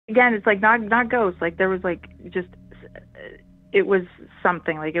again, it's like not ghosts. Like there was like just it was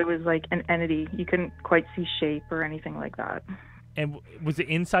something, like it was like an entity. You couldn't quite see shape or anything like that. And was it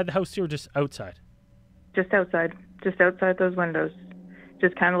inside the house too, or just outside? Just outside those windows.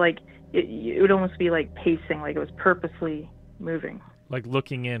 Just kind of like it would almost be like pacing, like it was purposely moving. Like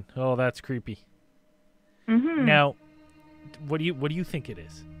looking in. Oh, that's creepy. Mhm. Now, what do you think it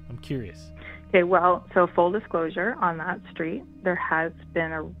is? I'm curious. Okay, well, so full disclosure, on that street there had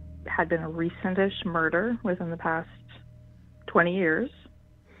been a recentish murder within the past 20 years.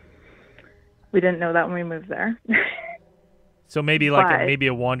 We didn't know that when we moved there. So maybe maybe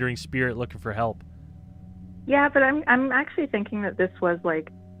a wandering spirit looking for help. Yeah, but I'm actually thinking that this was like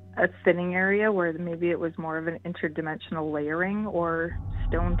a thinning area where maybe it was more of an interdimensional layering or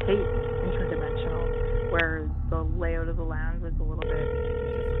stone tape interdimensional, where the layout of the land was a little bit